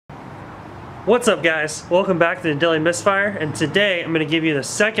What's up, guys? Welcome back to the Daily Misfire, and today I'm going to give you the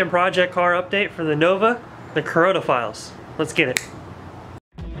second project car update for the Nova, the Corona files. Let's get it.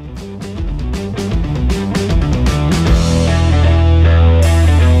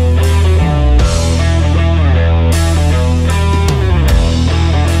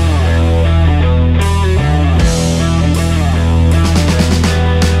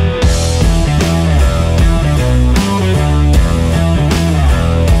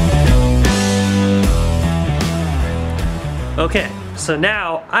 Okay, so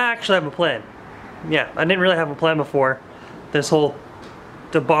now I actually have a plan. Yeah, I didn't really have a plan before this whole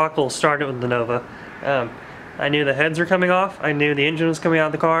debacle started with the Nova. I knew the heads were coming off, I knew the engine was coming out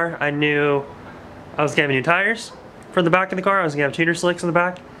of the car, I knew I was getting new tires for the back of the car, I was going to have tuner slicks in the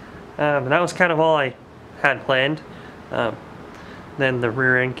back. And that was kind of all I had planned. Then the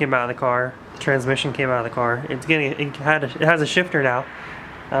rear end came out of the car, the transmission came out of the car. It has a shifter now.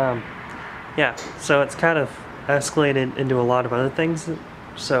 Yeah, so it's kind of escalated into a lot of other things.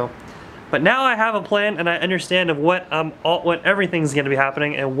 But now I have a plan and I understand of what everything's going to be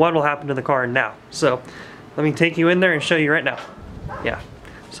happening and what will happen to the car now. So let me take you in there and show you right now. Yeah.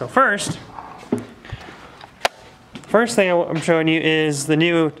 So first thing I'm showing you is the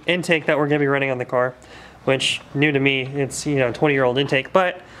new intake that we're going to be running on the car, which new to me, it's 20-year-old intake,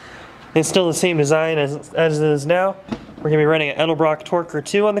 but it's still the same design as it is now. We're going to be running an Edelbrock Torquer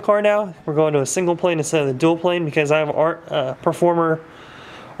 2 on the car now. We're going to a single plane instead of the dual plane because I have Performer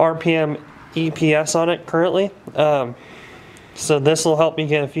RPM EPS on it currently. So this will help me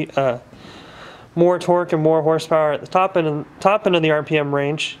get a few, more torque and more horsepower at the top end of the RPM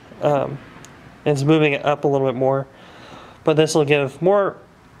range. It's moving it up a little bit more. But this will give more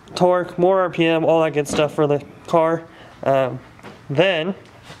torque, more RPM, all that good stuff for the car. Then,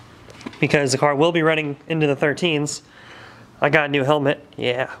 because the car will be running into the 13s, I got a new helmet.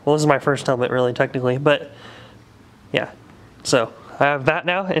 Yeah, well, this is my first helmet really technically, but yeah. So I have that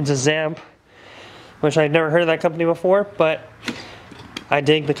now. It's a ZAMP, which I'd never heard of that company before, but I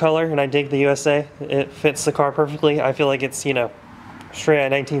dig the color and I dig the USA. It fits the car perfectly. I feel like it's, straight out of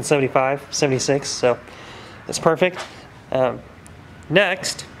 1975, 76, so it's perfect.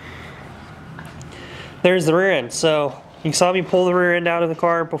 Next, there's the rear end. So you saw me pull the rear end out of the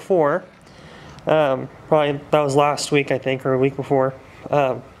car before. Probably that was last week, I think, or a week before.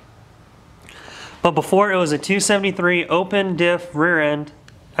 But before, it was a 273 open diff rear end.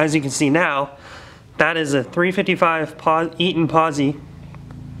 As you can see now, that is a 355 Eaton Posi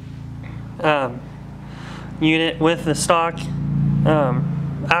unit with the stock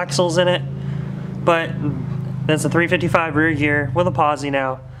axles in it. But that's a 355 rear gear with a Posi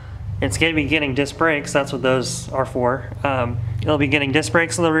now. It's going to be getting disc brakes. That's what those are for. It'll be getting disc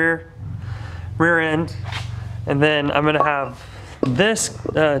brakes on the rear end, and then I'm going to have this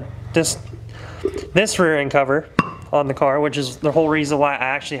rear end cover on the car, which is the whole reason why I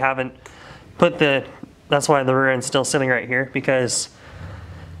actually haven't put that's why the rear end's still sitting right here, because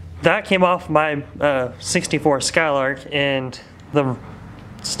that came off my 64 Skylark, and the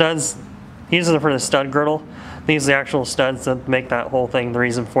studs, these are for the stud girdle. These are the actual studs that make that whole thing, the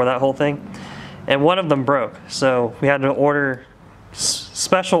reason for that whole thing. And one of them broke, so we had to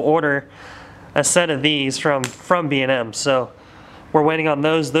special order a set of these from B&M. So we're waiting on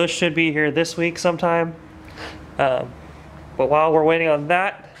those. Those should be here this week sometime. But while we're waiting on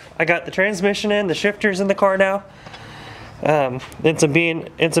that, I got the transmission in, the shifters in the car now. It's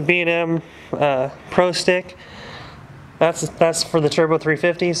a B&M Pro Stick. That's for the Turbo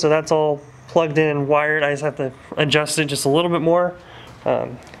 350, so that's all plugged in and wired. I just have to adjust it just a little bit more.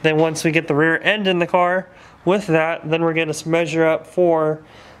 Then once we get the rear end in the car with that, then we're going to measure up for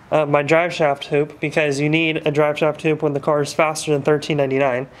my drive shaft hoop, because you need a drive shaft hoop when the car is faster than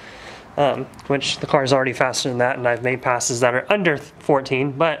 1399, which the car is already faster than that, and I've made passes that are under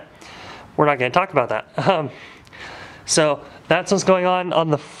 14, but we're not going to talk about that. So that's what's going on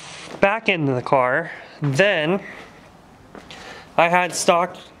the back end of the car. Then I had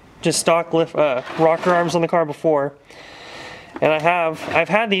stock lift rocker arms on the car before, and I've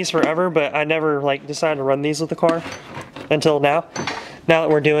had these forever, but I never decided to run these with the car until now. Now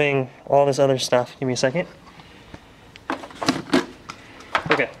that we're doing all this other stuff. Give me a second.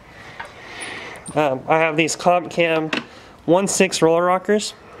 Okay. I have these Comp Cam 1.6 roller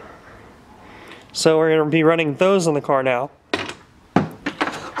rockers. So we're going to be running those on the car now,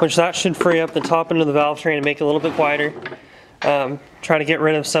 which that should free up the top end of the valve train and make it a little bit quieter. Try to get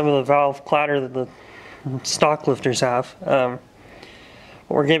rid of some of the valve clatter that the stock lifters have.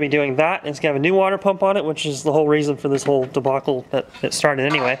 We're going to be doing that. It's going to have a new water pump on it, which is the whole reason for this whole debacle that it started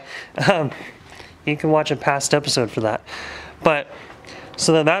anyway. You can watch a past episode for that. But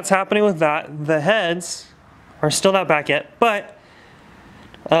So then that's happening with that. The heads are still not back yet, but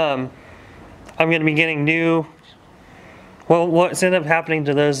I'm going to be getting new. Well, what's ended up happening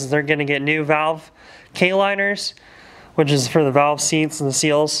to those is they're going to get new valve K-liners, which is for the valve seats and the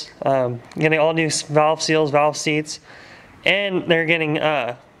seals. Getting all new valve seals, valve seats, and they're getting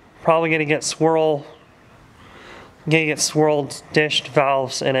probably going to get swirled dished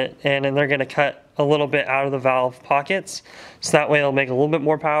valves in it, and then they're going to cut a little bit out of the valve pockets, so that way it'll make a little bit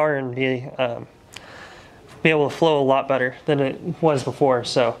more power and be able to flow a lot better than it was before.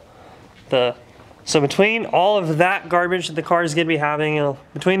 So between all of that garbage that the car is going to be having,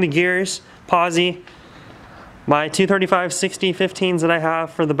 between the gears, posi, my 235/60/15s that I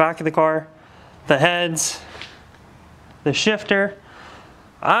have for the back of the car, the heads, the shifter,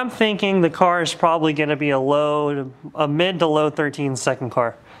 I'm thinking the car is probably going to be a mid to low 13-second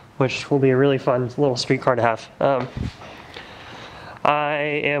car, which will be a really fun little street car to have. I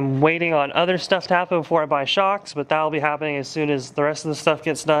am waiting on other stuff to happen before I buy shocks, but that'll be happening as soon as the rest of the stuff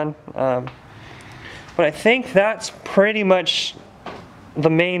gets done. But I think that's pretty much the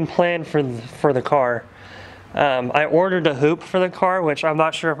main plan for the car. I ordered a hoop for the car, which I'm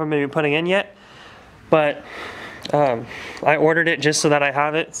not sure if I'm going to be putting in yet, but I ordered it just so that I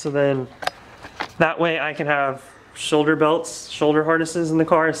have it, so then that way I can have shoulder belts, shoulder harnesses in the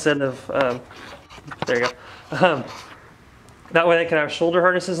car instead of, there you go. That way I can have shoulder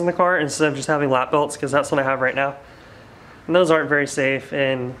harnesses in the car instead of just having lap belts, because that's what I have right now. And those aren't very safe,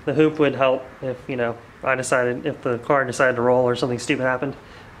 and the hoop would help if, you know, if the car decided to roll or something stupid happened.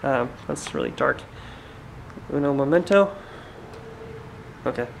 That's really dark. Uno momento.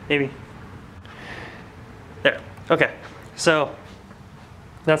 Okay, maybe. There. Okay, so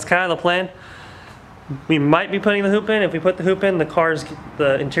that's kind of the plan. We might be putting the hoop in. If we put the hoop in,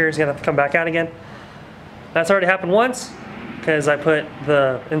 the interior's gonna have to come back out again. That's already happened once because I put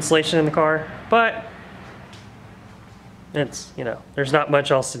the insulation in the car, but it's, you know, there's not much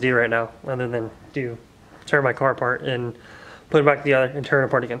else to do right now other than tear my car apart and put it back together and tear it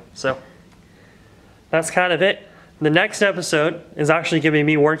apart again. So that's kind of it. The next episode is actually going to be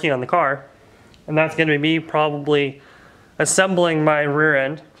me working on the car, and that's going to be me probably assembling my rear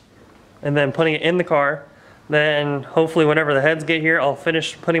end and then putting it in the car. Then hopefully whenever the heads get here, I'll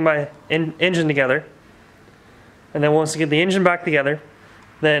finish putting my engine together. And then once we get the engine back together,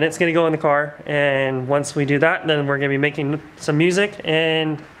 then it's going to go in the car. And once we do that, then we're going to be making some music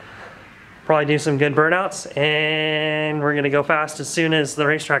and probably do some good burnouts. And we're going to go fast as soon as the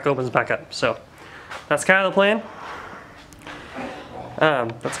racetrack opens back up. So that's kind of the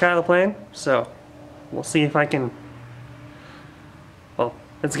plan. So we'll see if I can, well,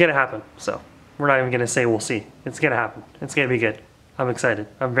 it's going to happen. So we're not even going to say we'll see. It's going to happen. It's going to be good. I'm excited.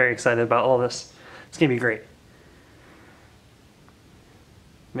 I'm very excited about all this. It's going to be great.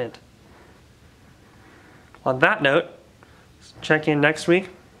 Mint. On that note, check in next week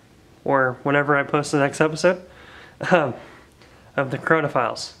or whenever I post the next episode of the Corona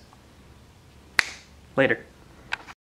Files. Later.